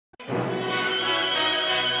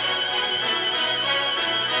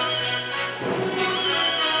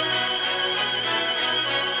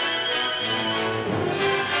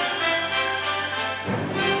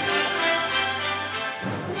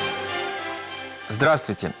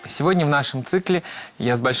Здравствуйте! Сегодня в нашем цикле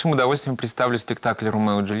я с большим удовольствием представлю спектакль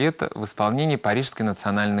 «Ромео и Джульетта» в исполнении Парижской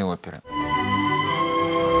национальной оперы.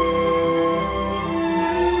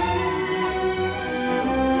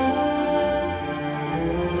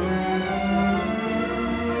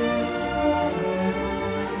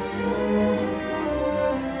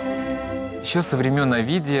 Еще со времен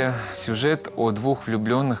Овидия сюжет о двух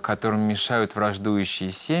влюбленных, которым мешают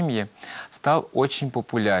враждующие семьи, стал очень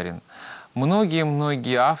популярен.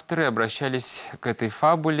 Многие авторы обращались к этой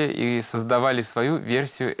фабуле и создавали свою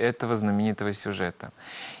версию этого знаменитого сюжета.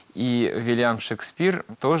 И Вильям Шекспир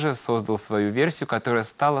тоже создал свою версию, которая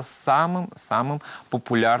стала самым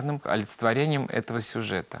популярным олицетворением этого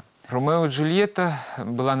сюжета. «Ромео и Джульетта»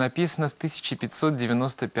 была написана в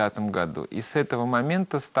 1595 году, и с этого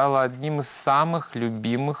момента стала одним из самых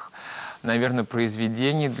любимых, наверное,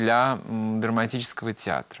 произведений для драматического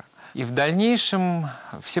театра. И в дальнейшем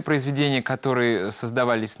все произведения, которые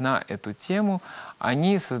создавались на эту тему,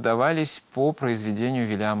 они создавались по произведению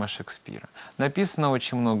Вильяма Шекспира. Написано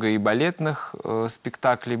очень много и балетных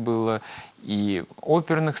спектаклей было, и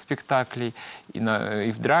оперных спектаклей, и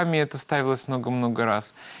в драме это ставилось много-много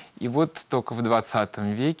раз. И вот только в 20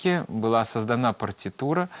 веке была создана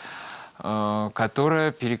партитура,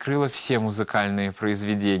 которая перекрыла все музыкальные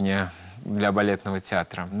произведения для балетного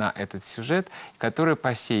театра на этот сюжет, который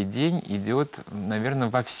по сей день идет, наверное,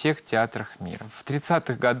 во всех театрах мира. В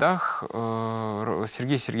 30-х годах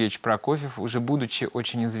Сергей Сергеевич Прокофьев, уже будучи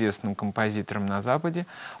очень известным композитором на Западе,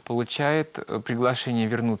 получает приглашение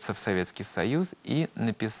вернуться в Советский Союз и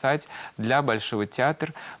написать для Большого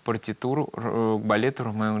театра партитуру к балету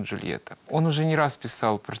 «Ромео и Джульетта». Он уже не раз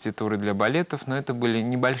писал партитуры для балетов, но это были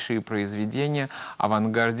небольшие произведения,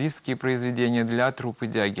 авангардистские произведения для труппы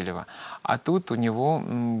Дягилева. А тут у него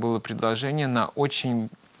было предложение на очень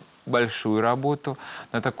большую работу,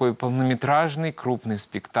 на такой полнометражный крупный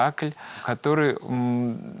спектакль, который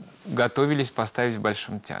готовились поставить в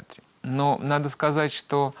Большом театре. Но надо сказать,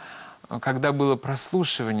 что когда было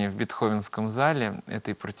прослушивание в Бетховенском зале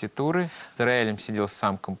этой партитуры, за роялем сидел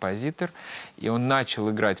сам композитор, и он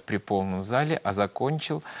начал играть при полном зале, а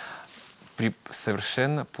закончил при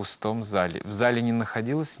совершенно пустом зале. В зале не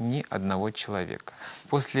находилось ни одного человека.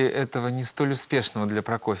 После этого не столь успешного для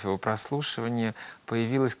Прокофьева прослушивания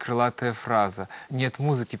появилась крылатая фраза: «Нет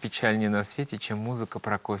музыки печальнее на свете, чем музыка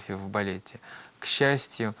Прокофьева в балете». К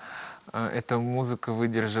счастью, эта музыка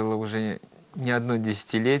выдержала уже не одно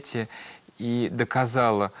десятилетие и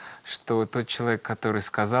доказала, что тот человек, который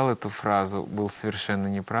сказал эту фразу, был совершенно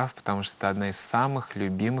неправ, потому что это одна из самых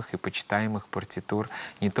любимых и почитаемых партитур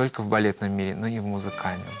не только в балетном мире, но и в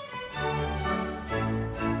музыкальном.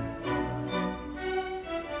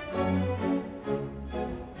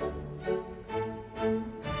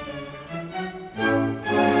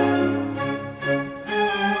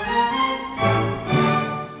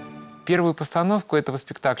 Первую постановку этого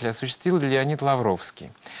спектакля осуществил Леонид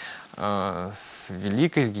Лавровский с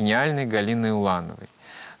великой, гениальной Галиной Улановой.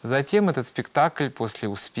 Затем этот спектакль после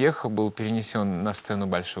успеха был перенесен на сцену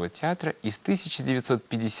Большого театра, и с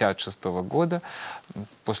 1956 года,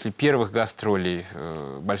 после первых гастролей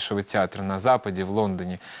Большого театра на Западе, в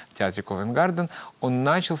Лондоне, в театре Ковент-Гарден, он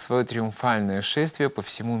начал свое триумфальное шествие по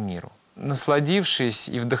всему миру. Насладившись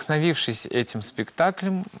и вдохновившись этим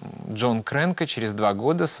спектаклем, Джон Кренко через 2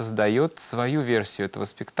 года создает свою версию этого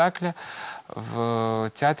спектакля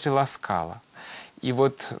в театре Ла Скала. И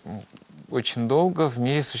вот очень долго в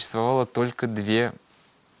мире существовало только 2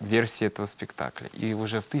 версии этого спектакля. И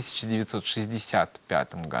уже в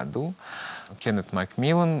 1965 году Кеннет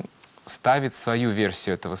Макмиллан ставит свою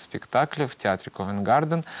версию этого спектакля в театре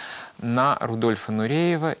Ковент-Гарден на Рудольфа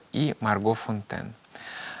Нуреева и Марго Фонтен.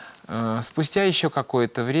 Спустя еще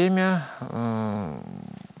какое-то время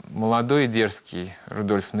молодой и дерзкий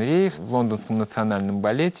Рудольф Нуреев в Лондонском национальном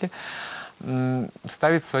балете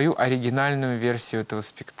ставит свою оригинальную версию этого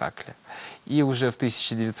спектакля. И уже в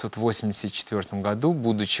 1984 году,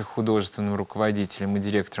 будучи художественным руководителем и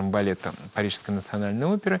директором балета Парижской национальной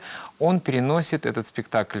оперы, он переносит этот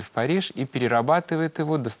спектакль в Париж и перерабатывает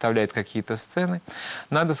его, доставляет какие-то сцены.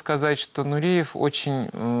 Надо сказать, что Нуреев очень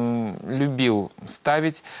любил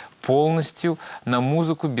ставить полностью на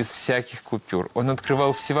музыку без всяких купюр. Он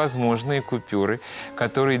открывал всевозможные купюры,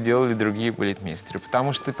 которые делали другие балетмейстеры,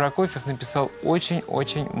 потому что Прокофьев написал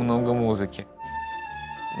очень-очень много музыки.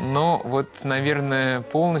 Но вот, наверное,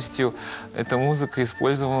 полностью эта музыка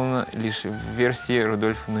использована лишь в версии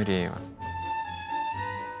Рудольфа Нуреева.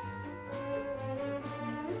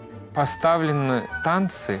 Поставлены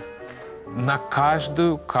танцы на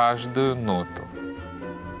каждую ноту.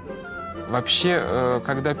 Вообще,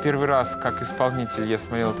 когда первый раз, как исполнитель, я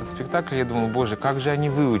смотрел этот спектакль, я думал, боже, как же они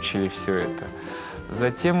выучили все это.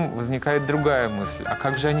 Затем возникает другая мысль, а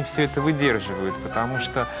как же они все это выдерживают? Потому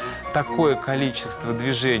что такое количество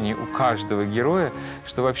движений у каждого героя,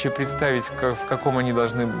 что вообще представить, в каком они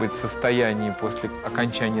должны быть состоянии после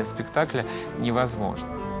окончания спектакля, невозможно.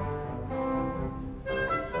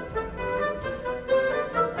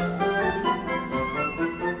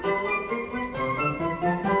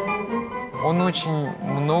 Он очень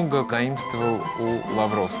много заимствовал у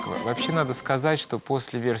Лавровского. Вообще надо сказать, что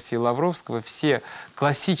после версии Лавровского все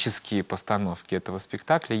классические постановки этого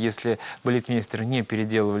спектакля, если балетмейстеры не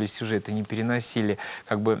переделывали сюжет и не переносили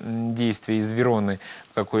как бы действия из Вероны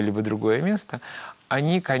в какое-либо другое место,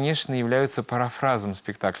 они, конечно, являются парафразом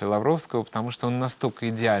спектакля Лавровского, потому что он настолько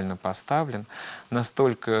идеально поставлен,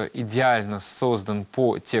 настолько идеально создан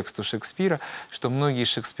по тексту Шекспира, что многие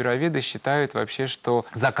шекспироведы считают вообще, что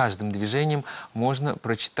за каждым движением можно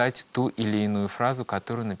прочитать ту или иную фразу,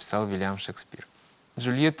 которую написал Вильям Шекспир.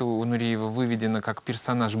 Джульетта у Нуреева выведена как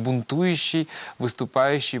персонаж бунтующий,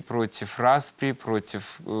 выступающий против распри,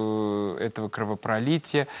 против этого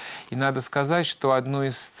кровопролития. И надо сказать, что одну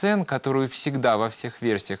из сцен, которую всегда во всех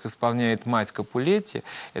версиях исполняет мать Капулетти,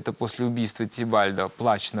 это после убийства Тибальда,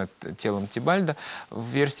 плач над телом Тибальда, в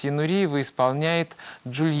версии Нуреева исполняет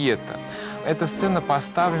Джульетта. Эта сцена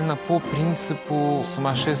поставлена по принципу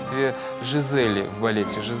сумасшествия Жизели в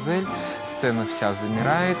балете «Жизель». Сцена вся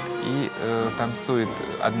замирает и танцует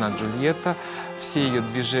одна Джульетта. Все ее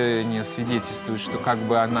движения свидетельствуют, что как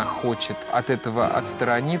бы она хочет от этого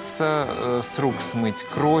отстраниться, с рук смыть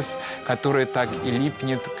кровь, которая так и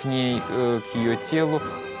липнет к ней, к ее телу.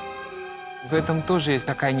 В этом тоже есть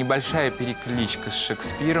такая небольшая перекличка с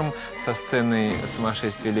Шекспиром, со сценой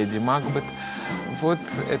сумасшествия леди Макбет. Вот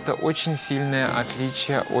это очень сильное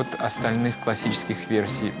отличие от остальных классических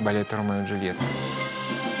версий балета «Ромео и Джульетта».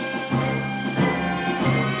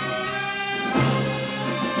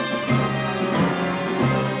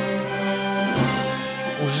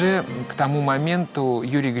 Уже к тому моменту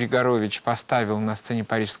Юрий Григорович поставил на сцене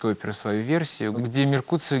Парижской оперы свою версию, где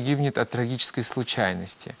Меркуцио гибнет от трагической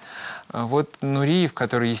случайности. Вот Nureev,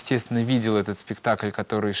 который, естественно, видел этот спектакль,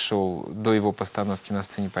 который шел до его постановки на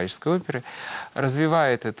сцене Парижской оперы,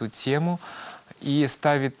 развивает эту тему и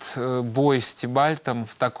ставит бой с Тибальтом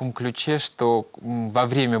в таком ключе, что во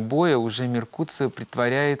время боя уже Меркуцио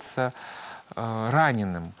притворяется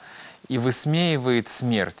раненым и высмеивает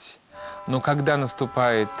смерть. Но когда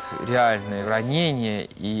наступает реальное ранение,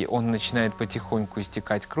 и он начинает потихоньку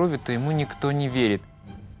истекать кровью, то ему никто не верит.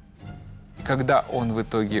 Когда он в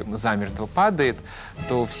итоге замертво падает,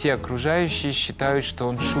 то все окружающие считают, что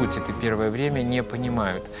он шутит, и первое время не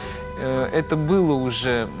понимают. Это было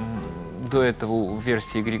уже до этого в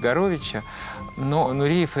версии Григоровича, но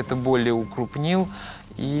Nureev это более укрупнил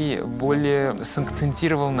и более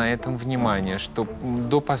сакцентировал на этом внимание, что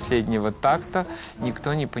до последнего такта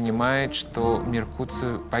никто не понимает, что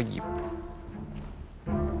Меркуцио погиб.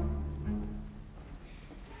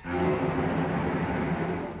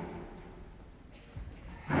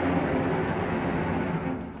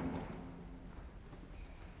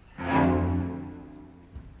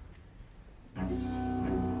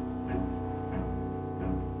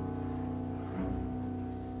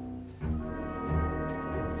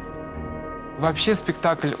 Вообще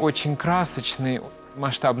спектакль очень красочный,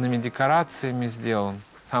 масштабными декорациями сделан.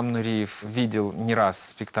 Сам Nureev видел не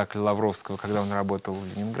раз спектакль Лавровского, когда он работал в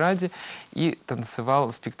Ленинграде, и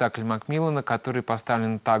танцевал спектакль Макмиллана, который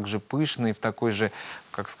поставлен также пышно и в такой же,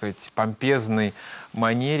 как сказать, помпезной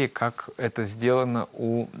манере, как это сделано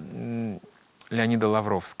у Леонида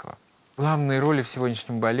Лавровского. Главные роли в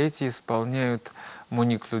сегодняшнем балете исполняют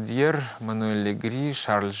Моник Лудиер, Манюэль Легри,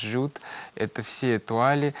 Шарль Жют. Это все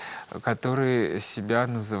этуали, которые себя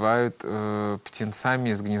называют птенцами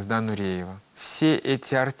из гнезда Нуреева. Все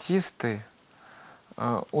эти артисты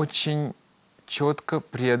очень четко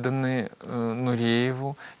преданы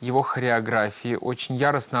Нурееву, его хореографии, очень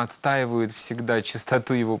яростно отстаивают всегда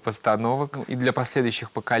чистоту его постановок и для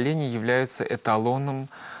последующих поколений являются эталоном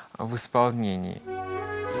в исполнении.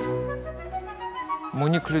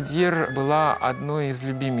 Моник Лудиер была одной из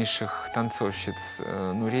любимейших танцовщиц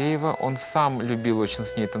Нуреева. Он сам любил очень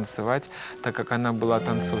с ней танцевать, так как она была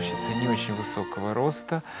танцовщицей не очень высокого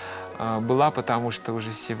роста. Была, потому что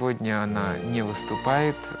уже сегодня она не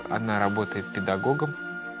выступает, она работает педагогом.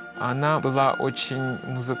 Она была очень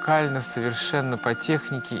музыкальна, совершенно по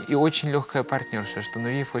технике и очень легкая партнерша, что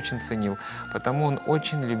Нуреев очень ценил, потому он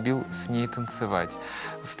очень любил с ней танцевать.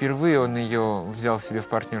 Впервые он ее взял себе в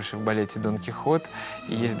партнерши в балете «Дон Кихот»,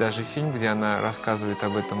 и есть даже фильм, где она рассказывает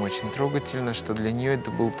об этом очень трогательно, что для нее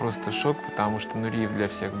это был просто шок, потому что Нуреев для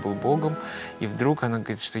всех был богом, и вдруг она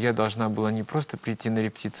говорит, что я должна была не просто прийти на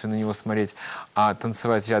репетицию, на него смотреть, а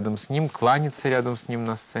танцевать рядом с ним, кланяться рядом с ним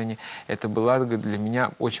на сцене. Это была, говорит, для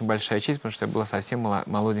меня очень большая честь, потому что я была совсем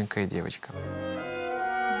молоденькая девочка.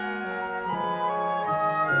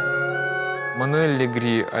 Манюэль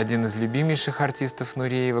Легри – один из любимейших артистов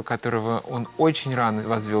Нуреева, которого он очень рано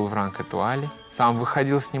возвел в ранг этуали. Сам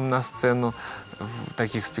выходил с ним на сцену в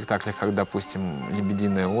таких спектаклях, как, допустим,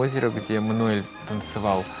 «Лебединое озеро», где Манюэль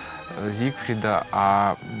танцевал Зигфрида,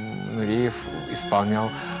 а Нуреев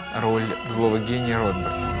исполнял роль злого гения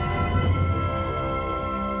Ротбарта.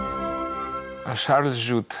 Шарль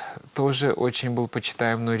Жют тоже очень был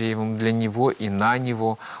почитаем Нуреевым. Для него и на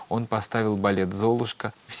него он поставил балет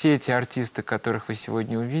 «Золушка». Все эти артисты, которых вы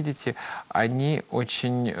сегодня увидите, они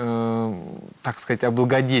очень, так сказать,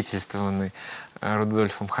 облагодетельствованы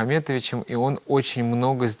Рудольфом Хаметовичем, и он очень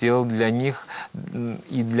много сделал для них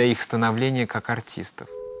и для их становления как артистов.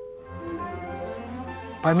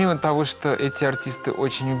 Помимо того, что эти артисты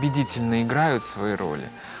очень убедительно играют свои роли,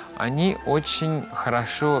 они очень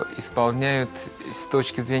хорошо исполняют с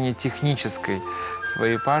точки зрения технической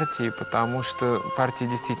свои партии, потому что партии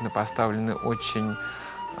действительно поставлены очень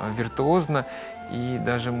виртуозно и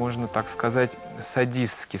даже, можно так сказать,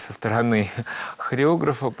 садистски со стороны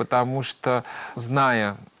хореографа, потому что,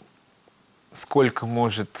 зная, сколько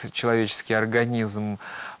может человеческий организм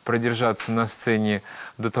продержаться на сцене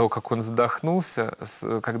до того, как он задохнулся,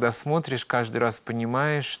 когда смотришь, каждый раз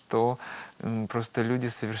понимаешь, что просто люди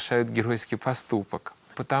совершают геройский поступок.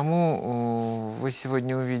 Потому вы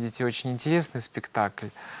сегодня увидите очень интересный спектакль,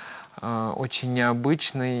 очень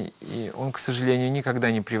необычный, и он, к сожалению, никогда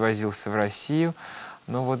не привозился в Россию,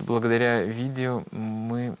 но вот благодаря видео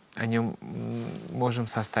мы о нем можем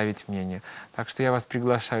составить мнение. Так что я вас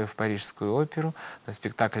приглашаю в Парижскую оперу на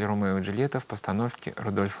спектакль «Ромео и Джульетта» в постановке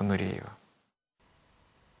Рудольфа Нуреева.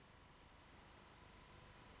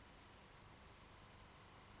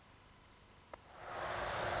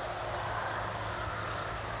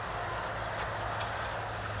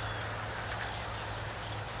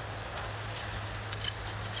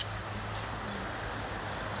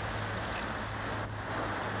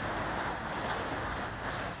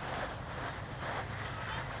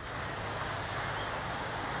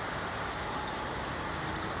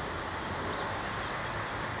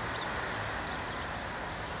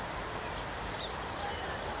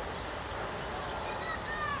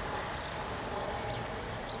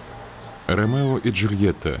 «Ромео и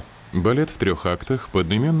Джульетта» – балет в 3 актах по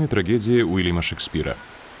одноименной трагедии Уильяма Шекспира.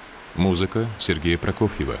 Музыка Сергея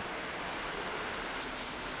Прокофьева.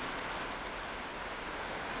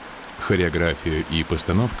 Хореография и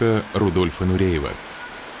постановка Рудольфа Нуреева.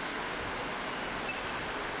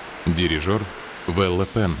 Дирижер Велла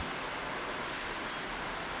Пен.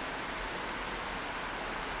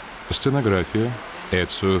 Сценография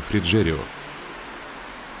Эцио Фриджерио.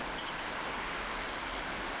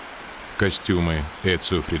 Костюмы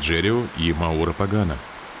Эцио Фриджерио и Мауро Пагано.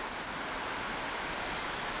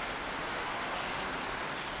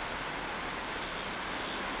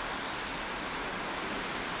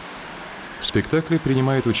 В спектакле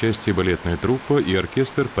принимает участие балетная труппа и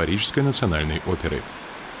оркестр Парижской национальной оперы.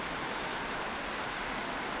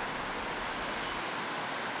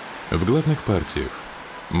 В главных партиях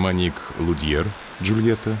Моник Лудиер,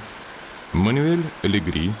 Джульетта, Манюэль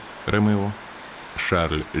Легри, Ромео,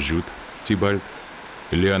 Шарль Жют, Тибальд,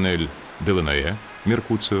 Лионель Деланое,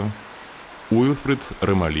 Меркуцио, Уилфред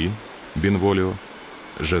Ромали, Бенволио,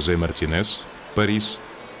 Жозе Мартинес, Парис,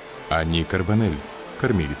 Анни Карбонель,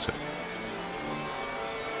 Кормилица.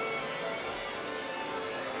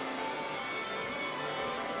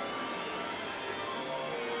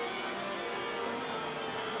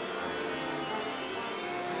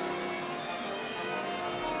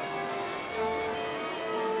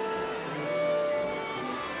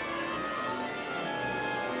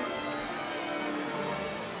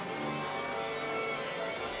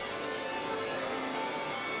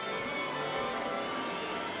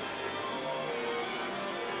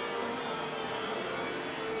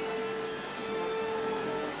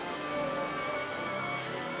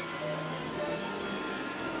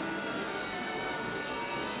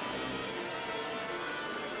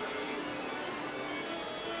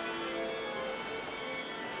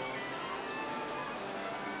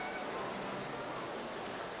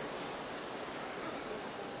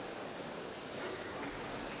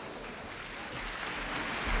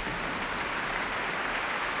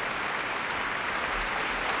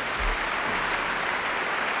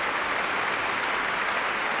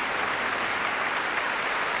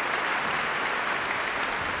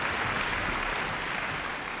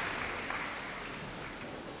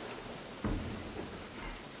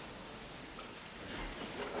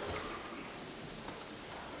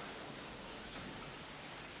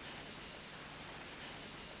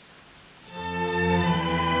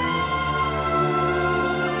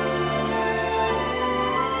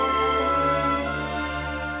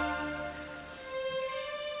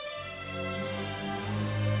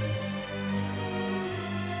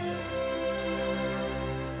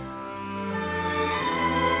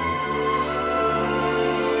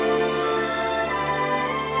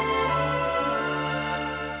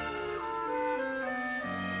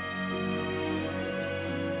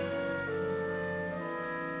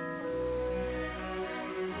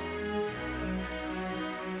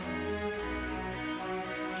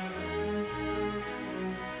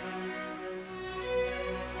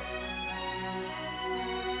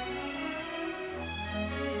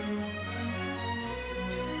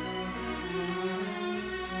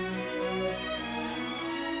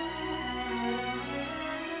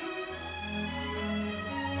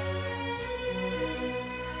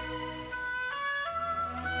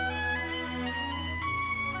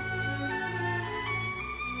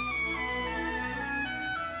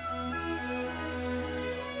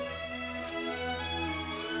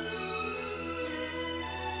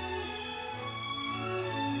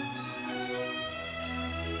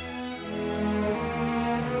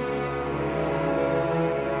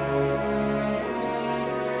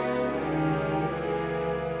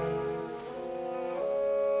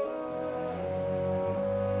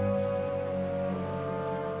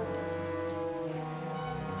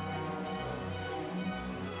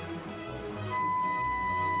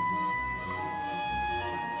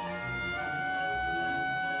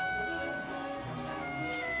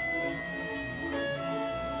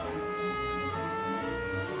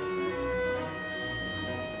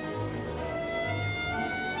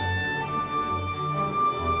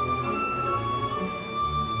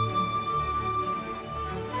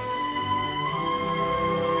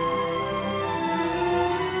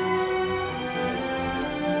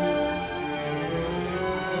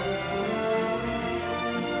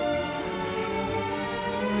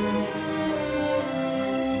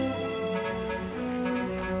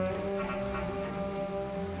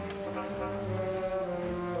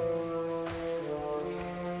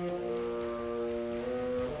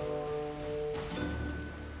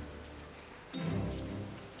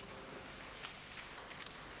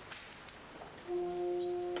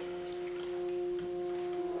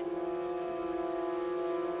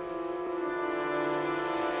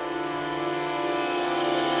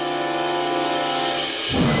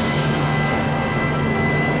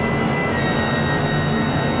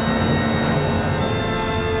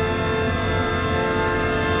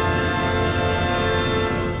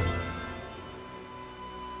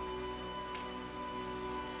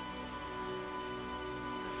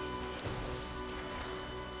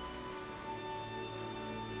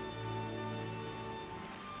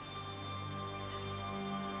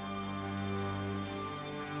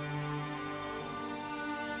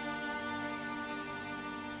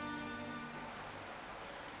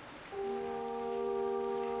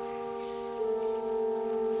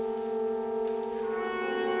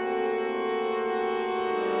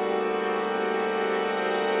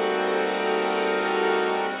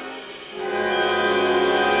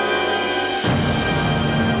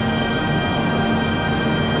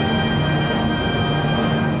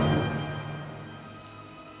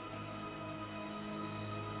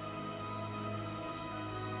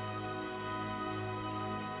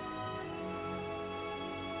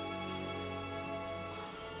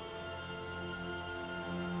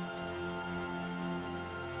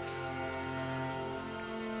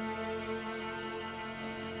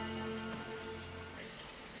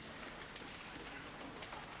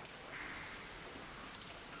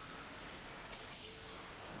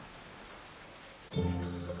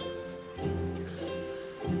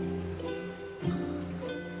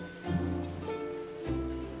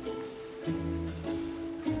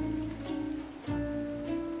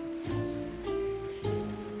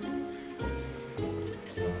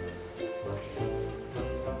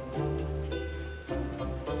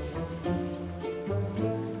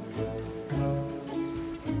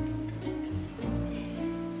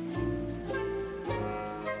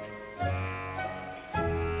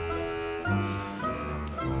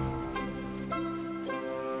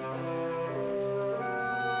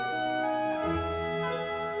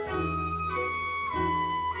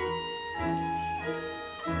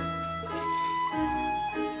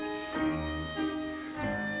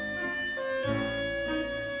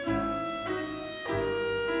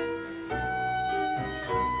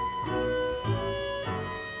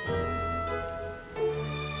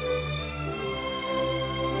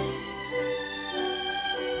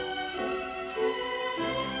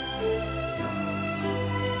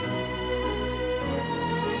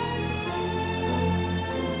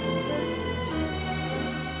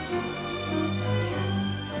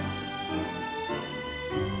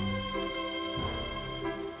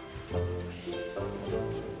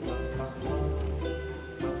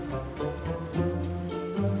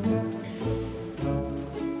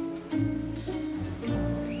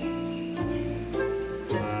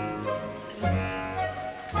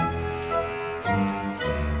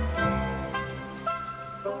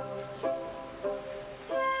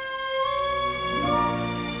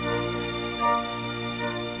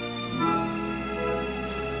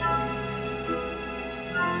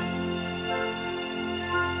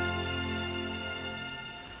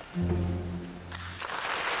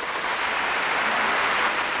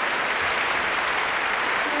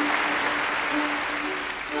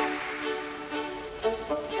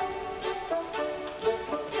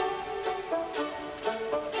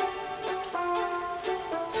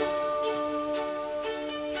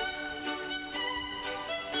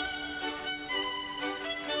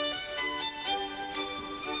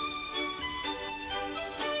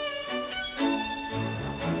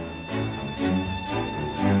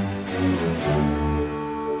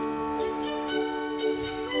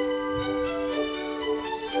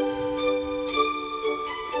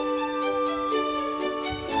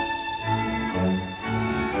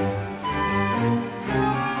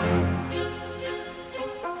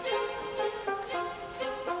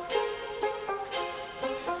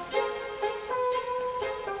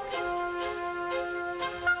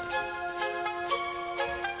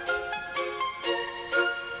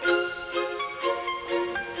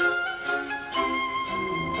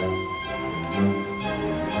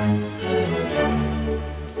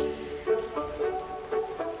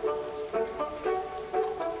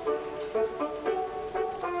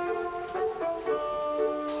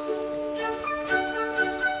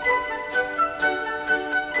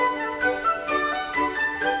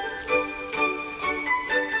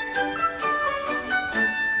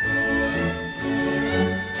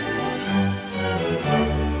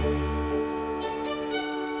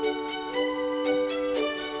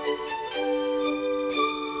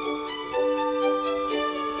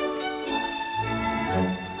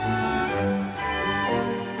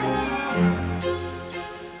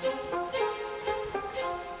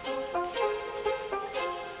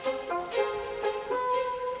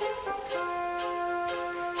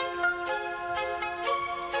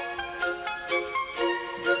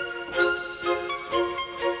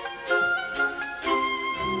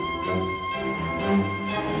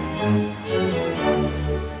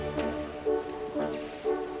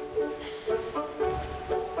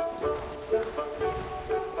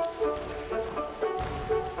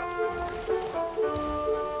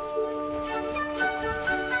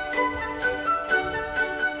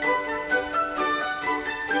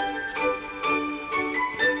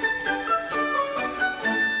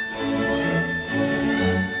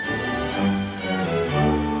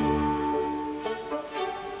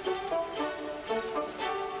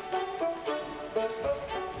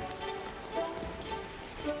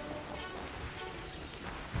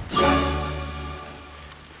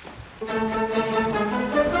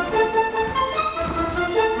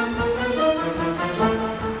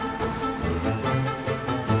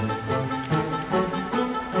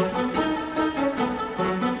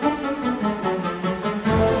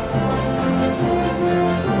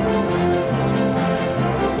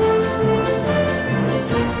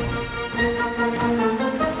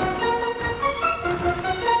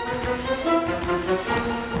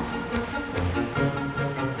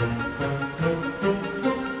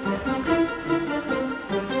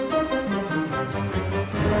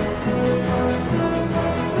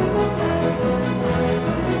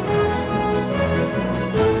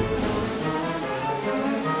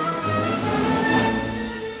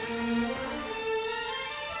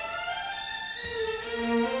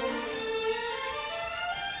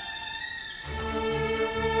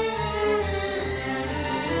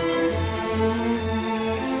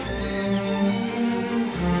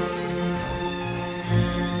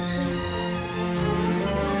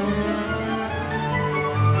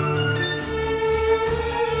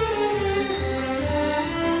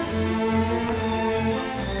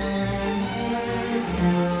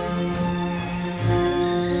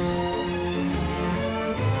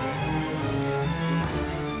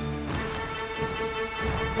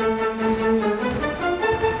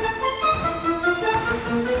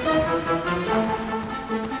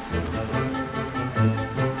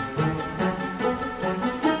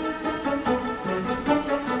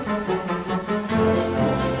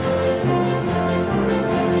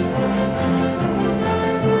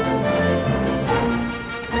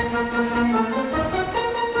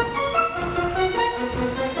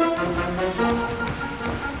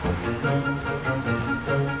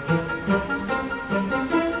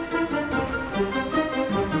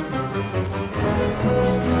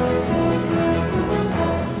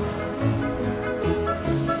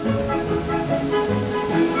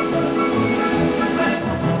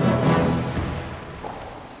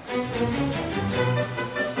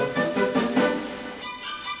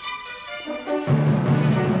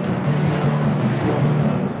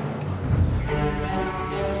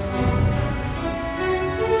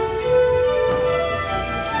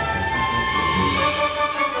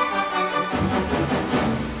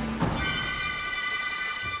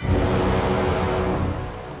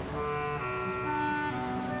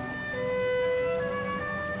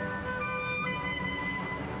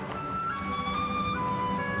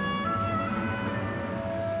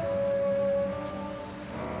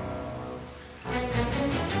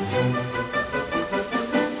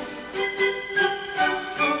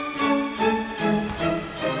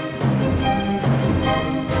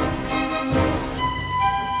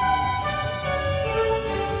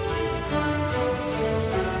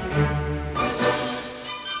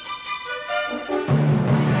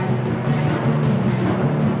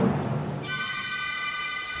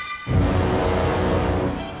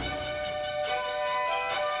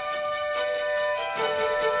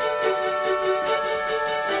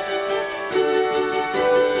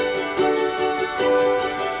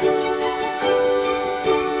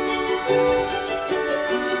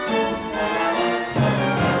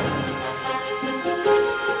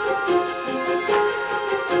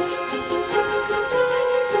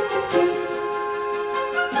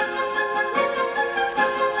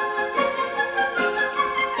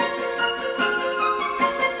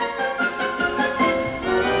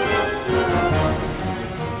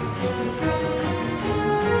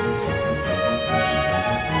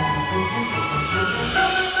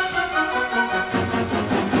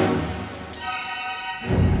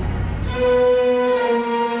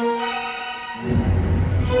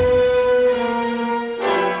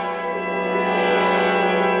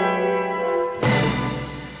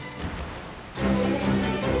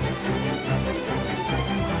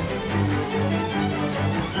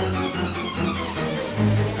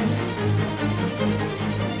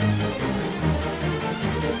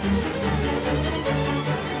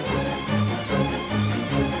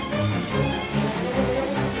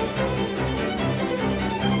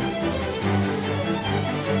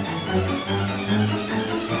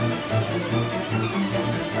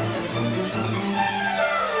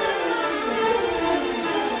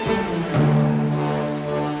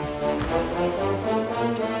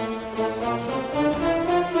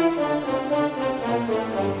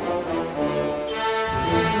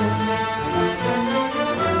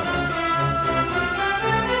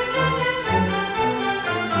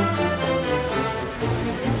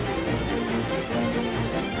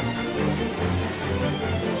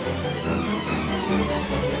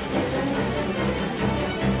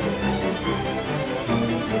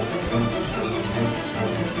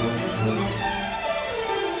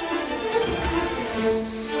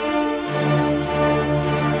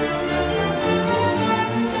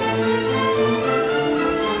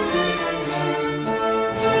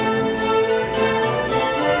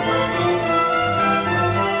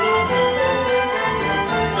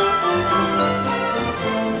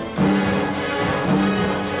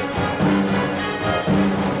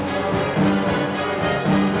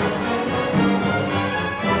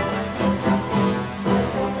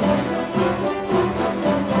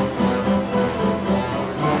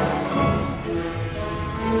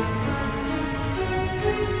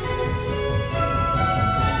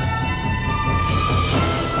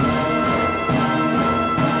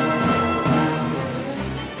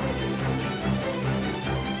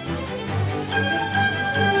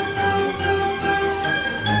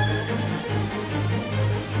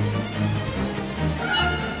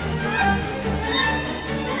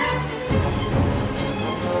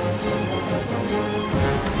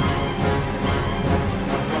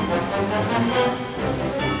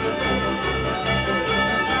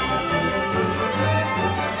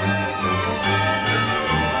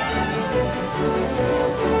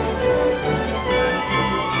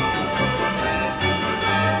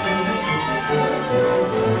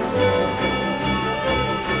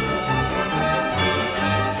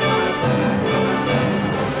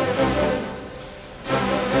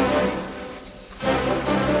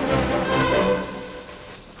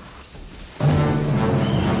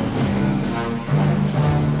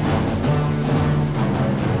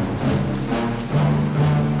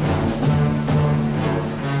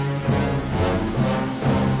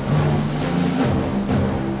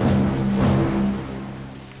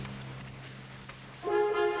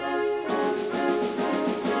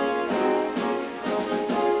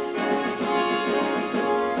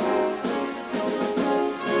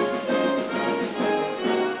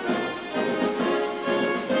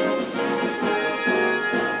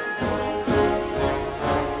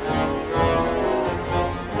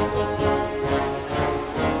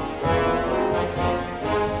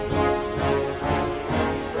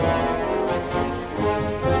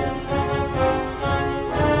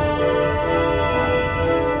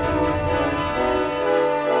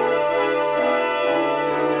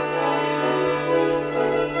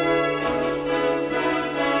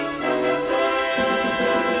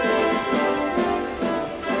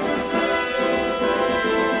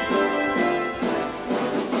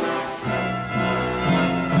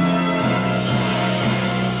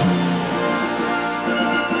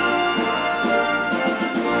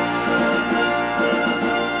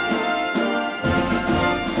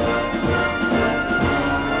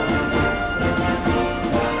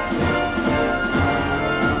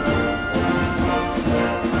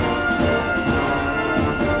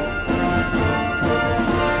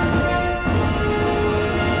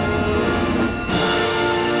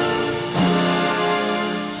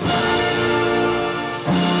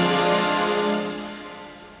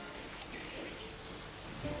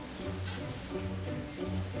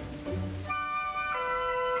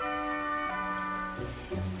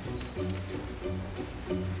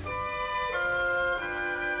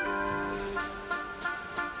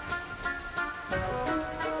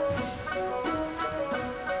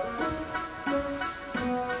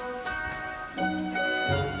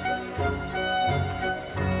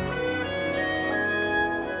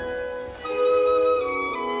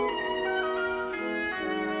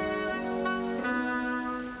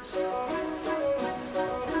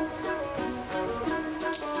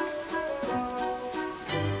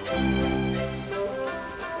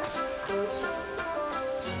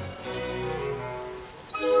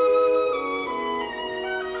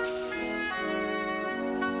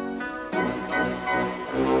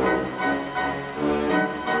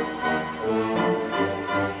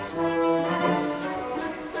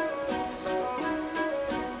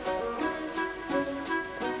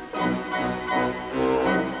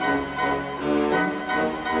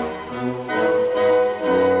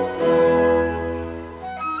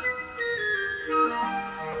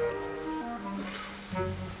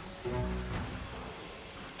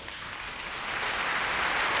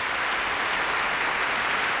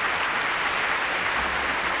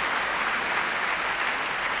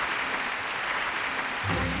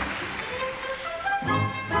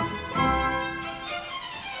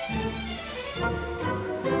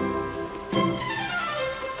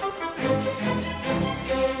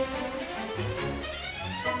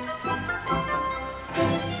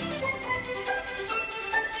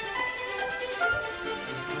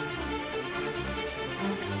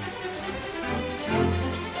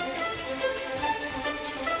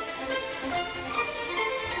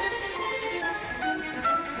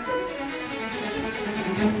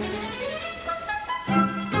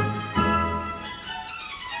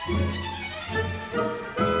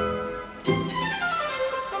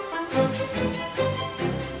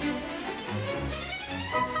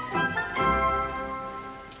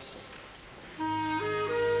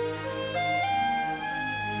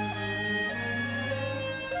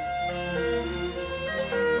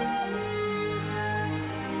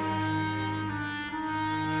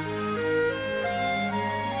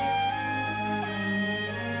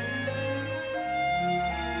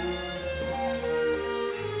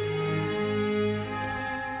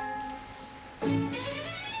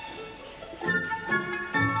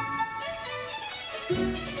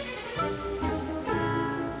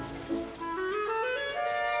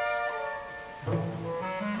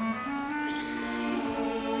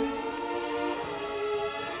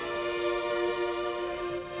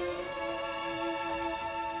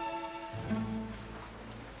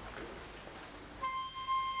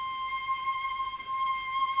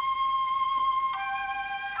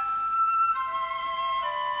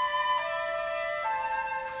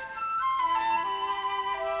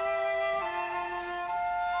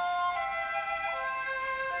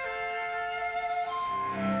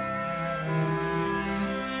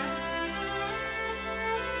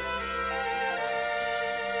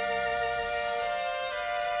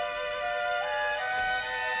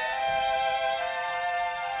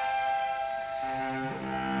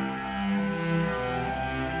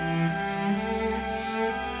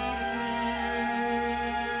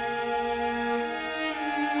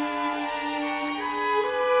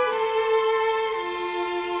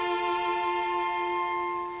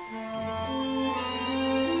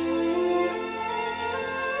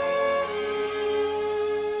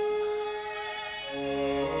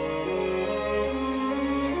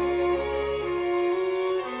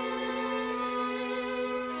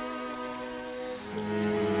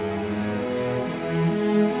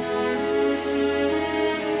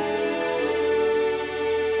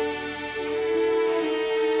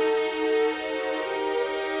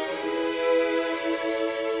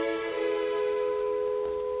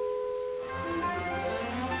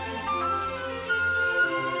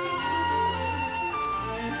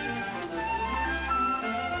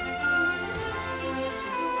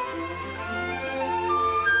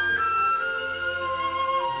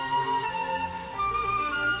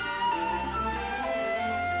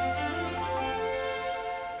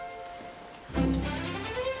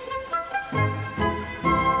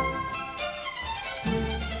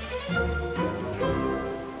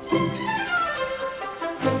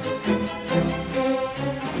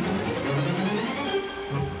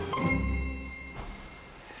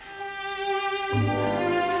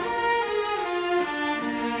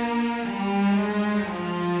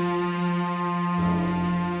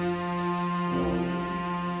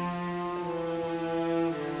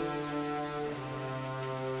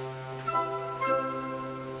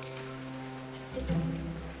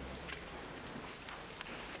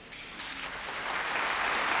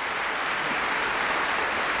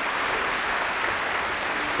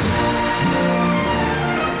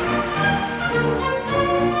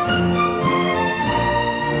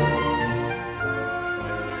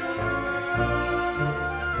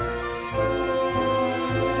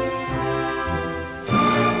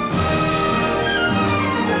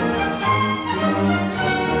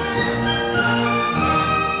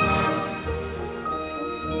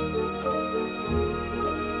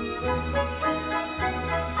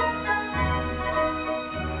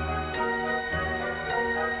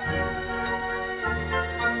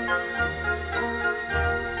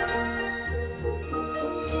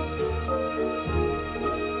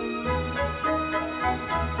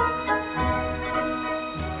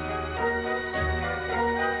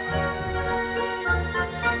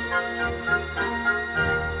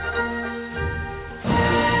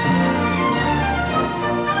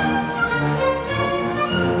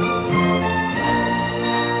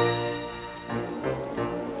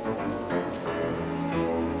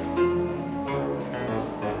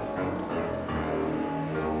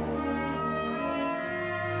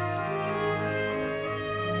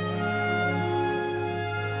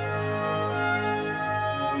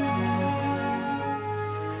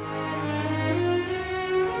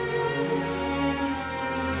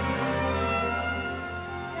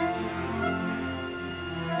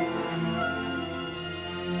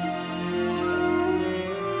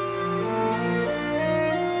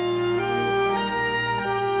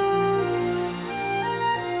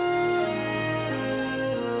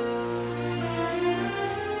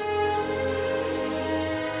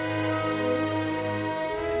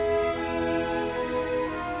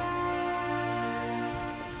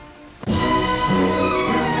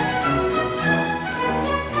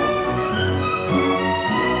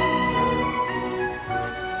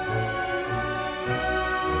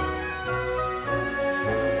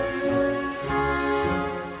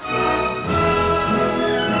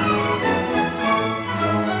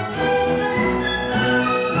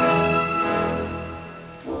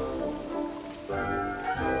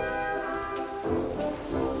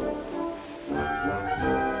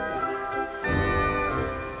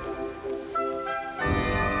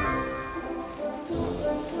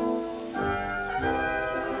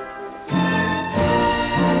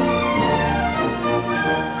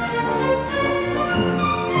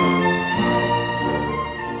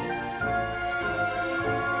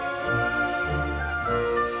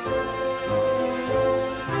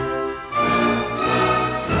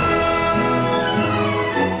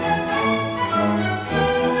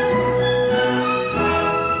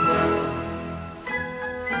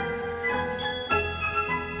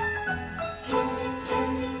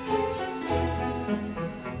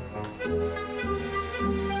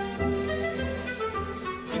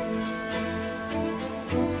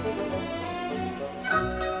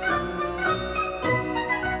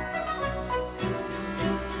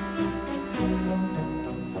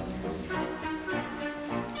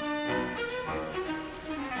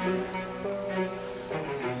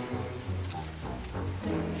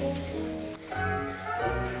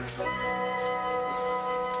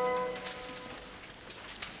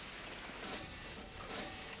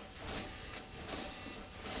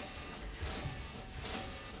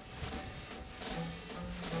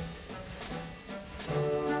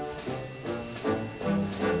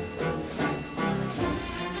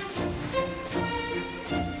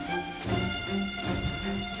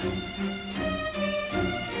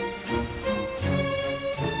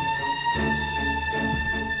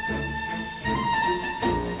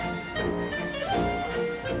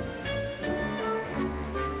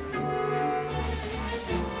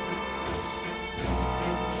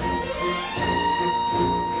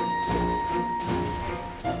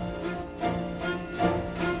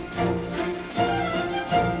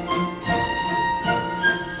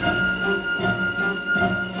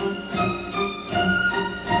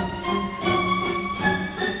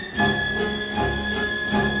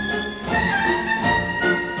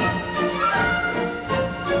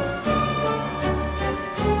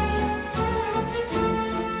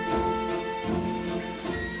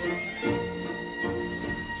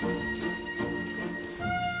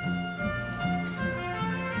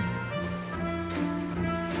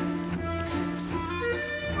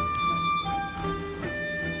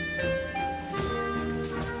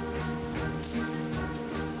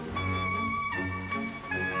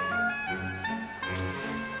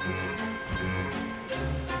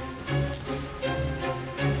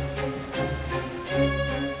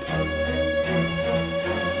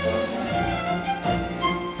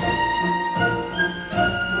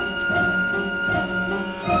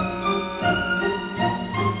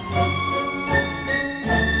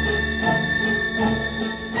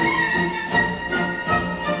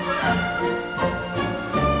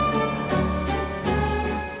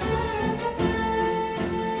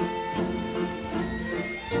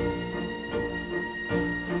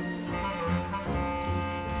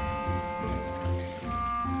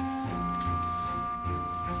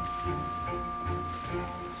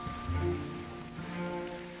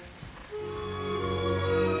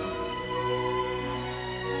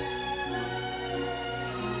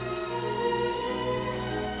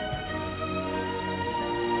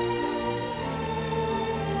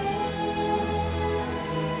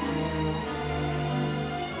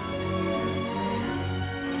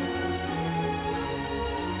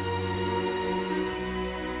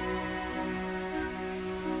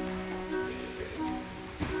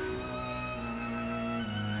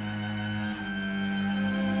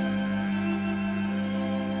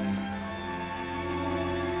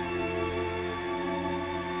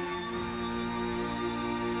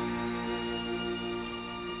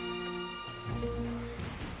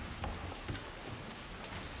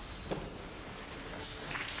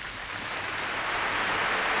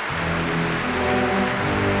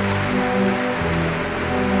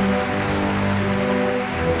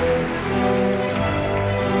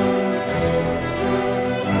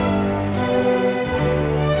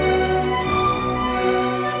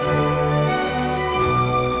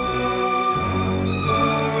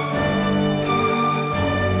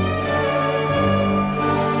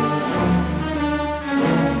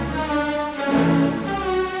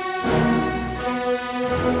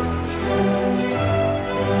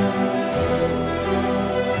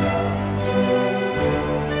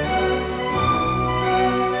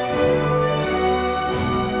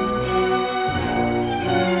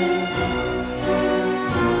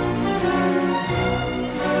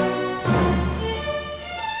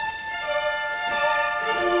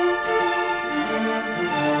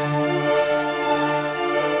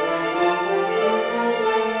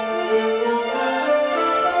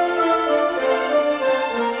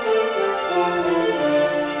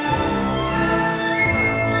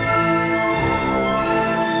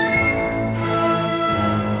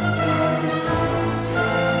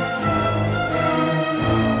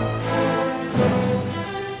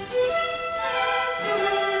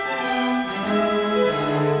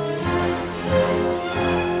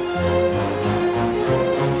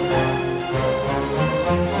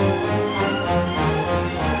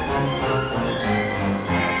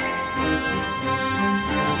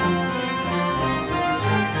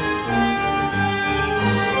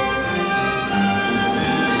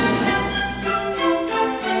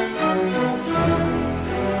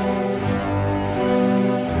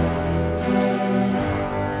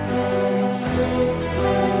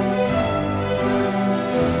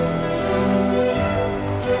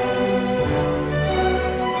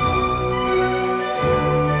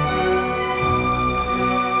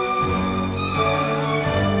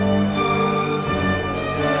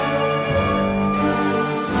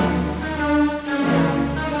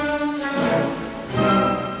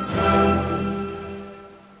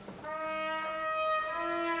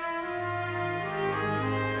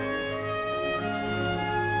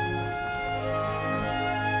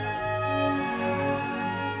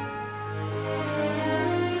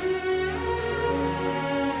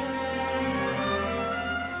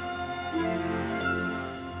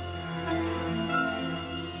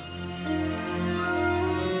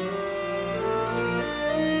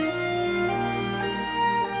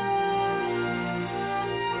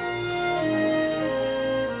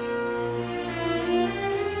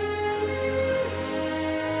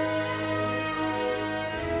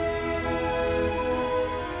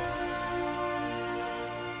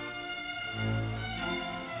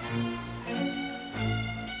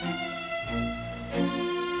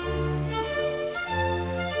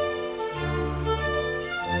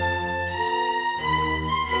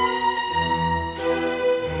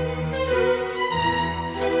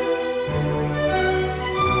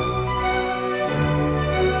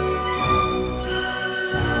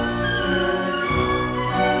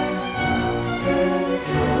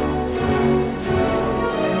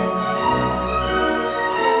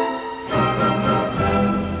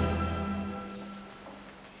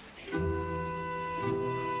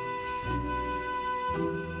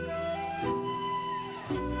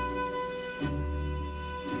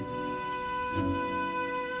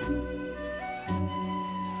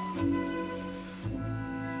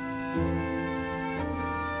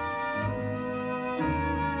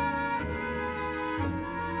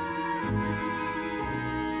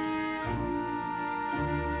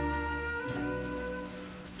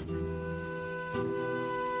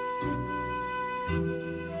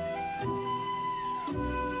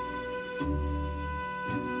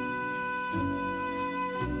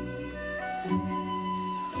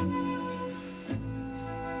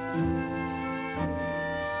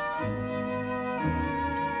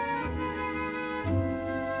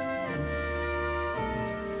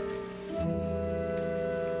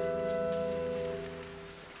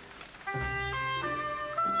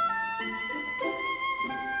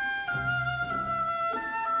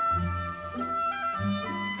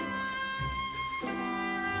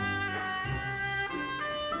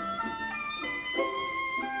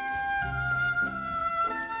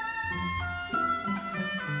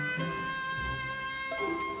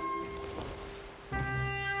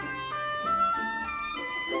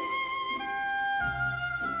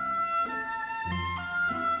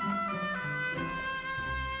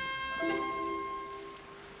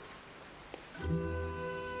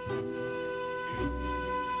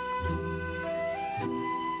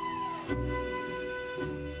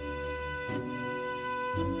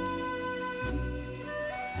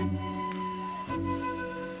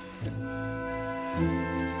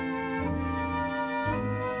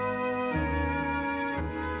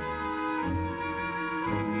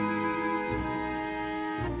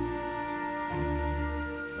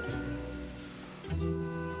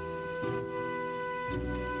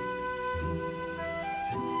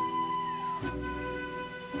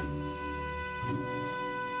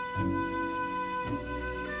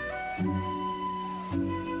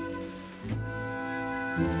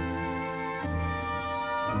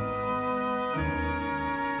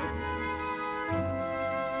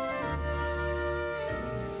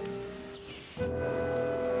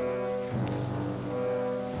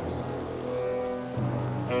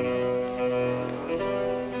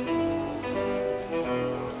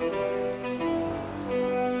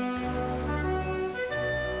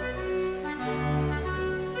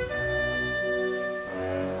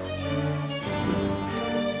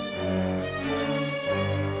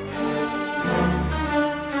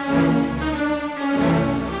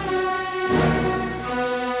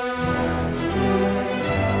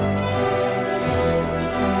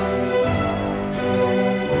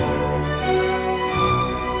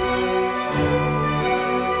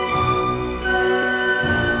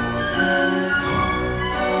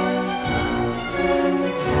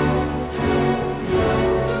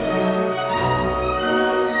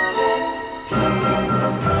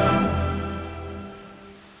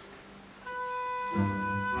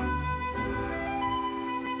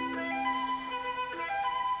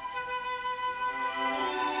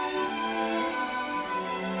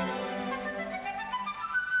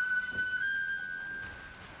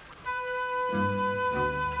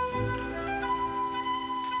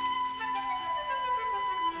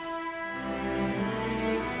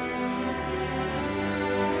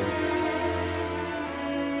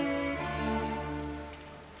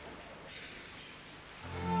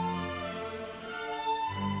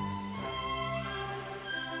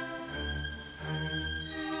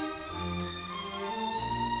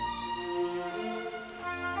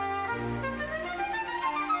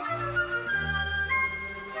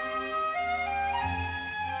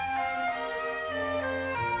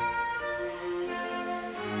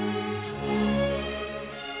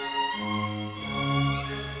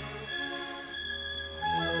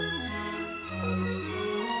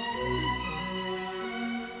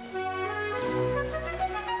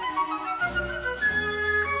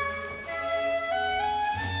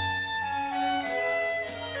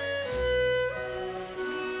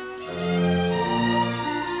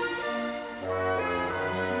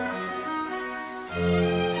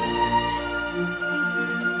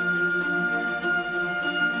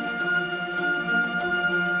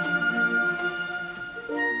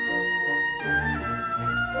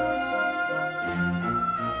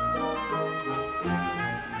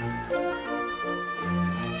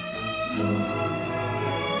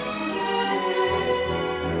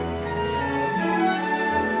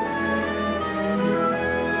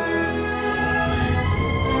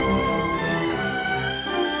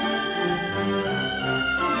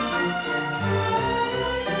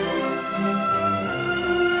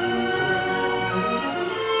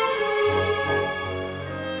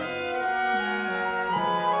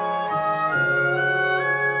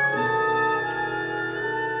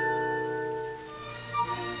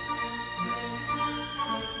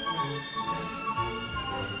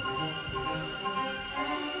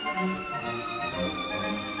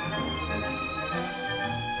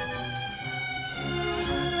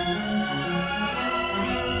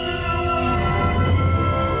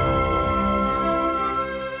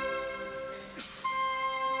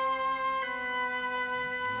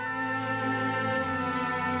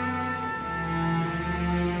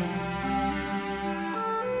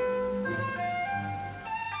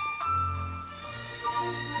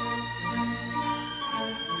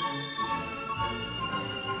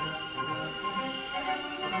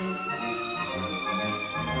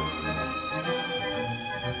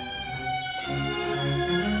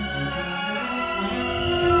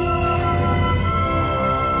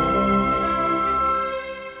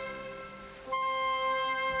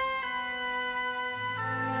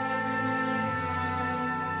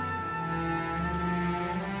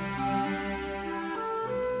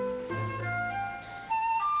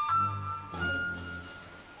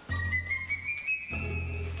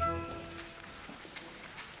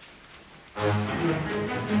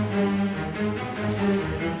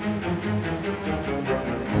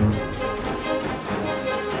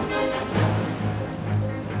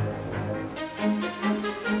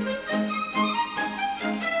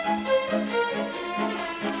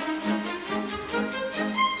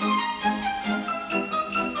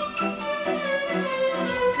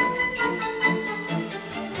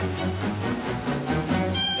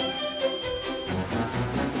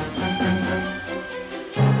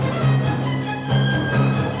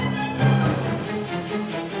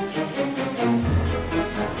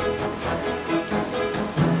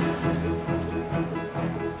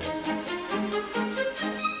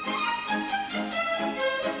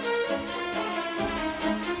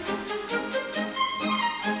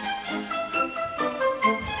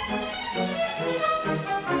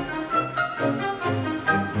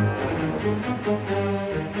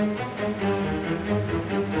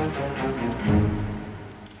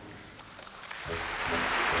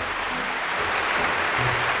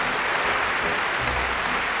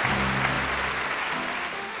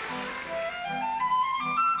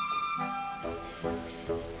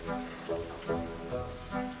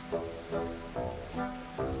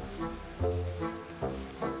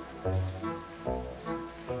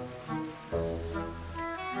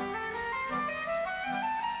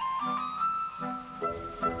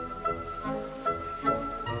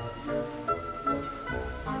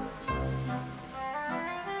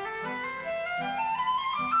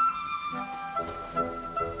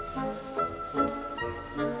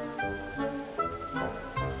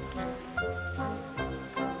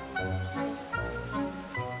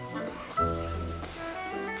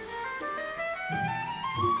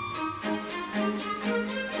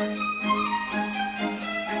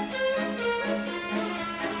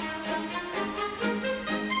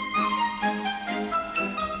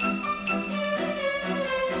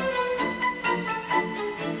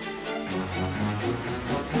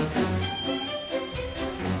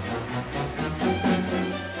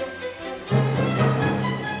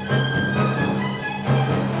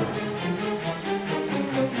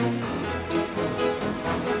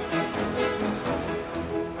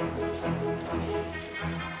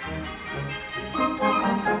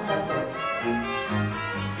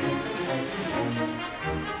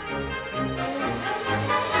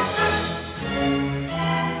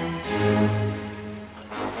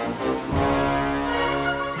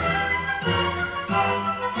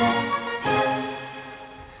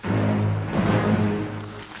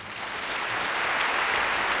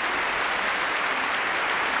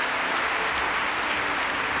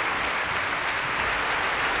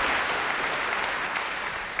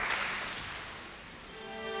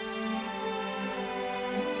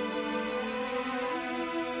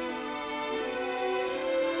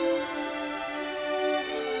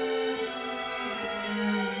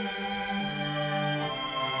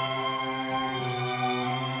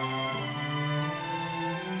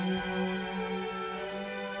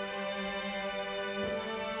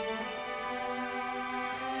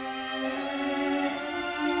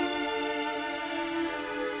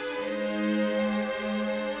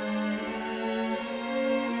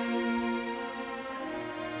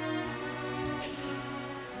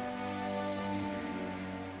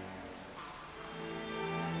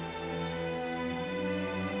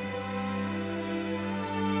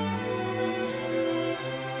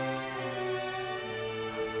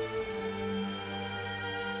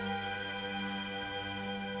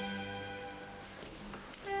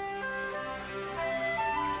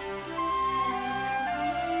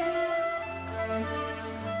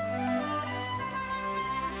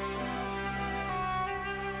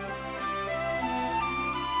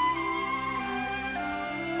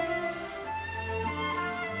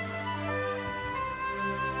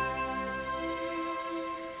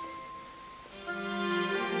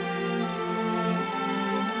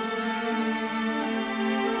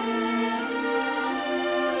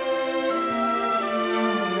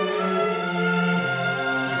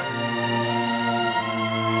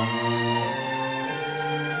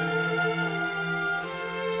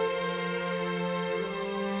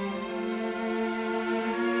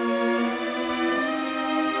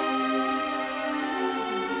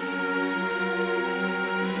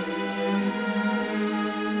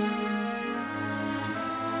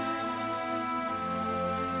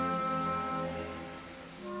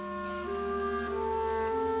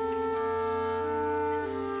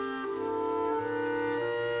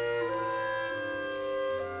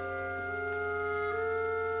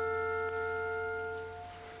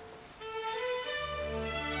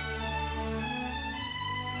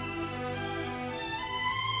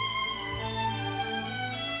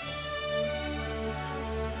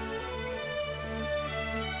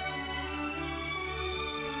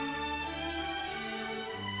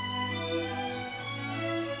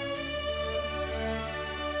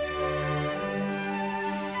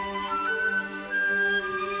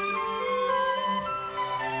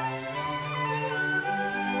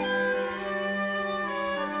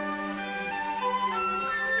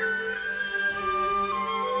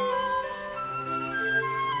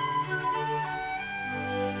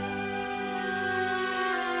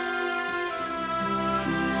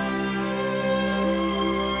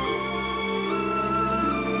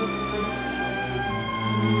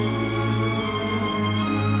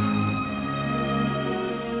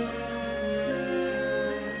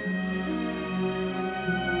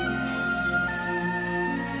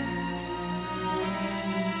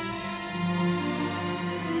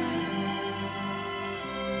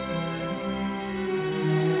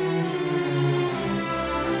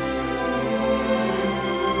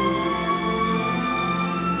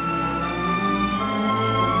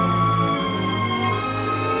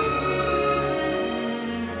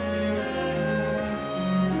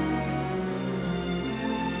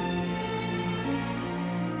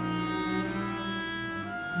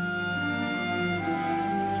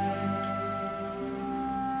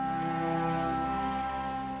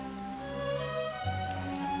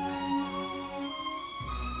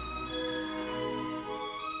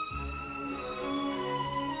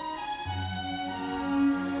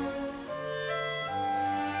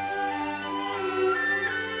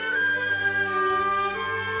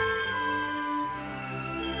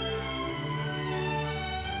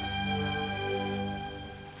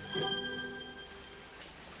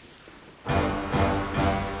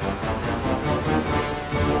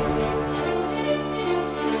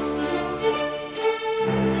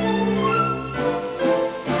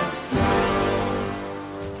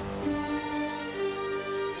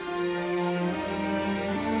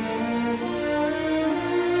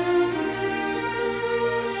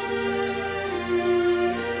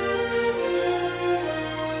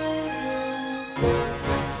 Thank you.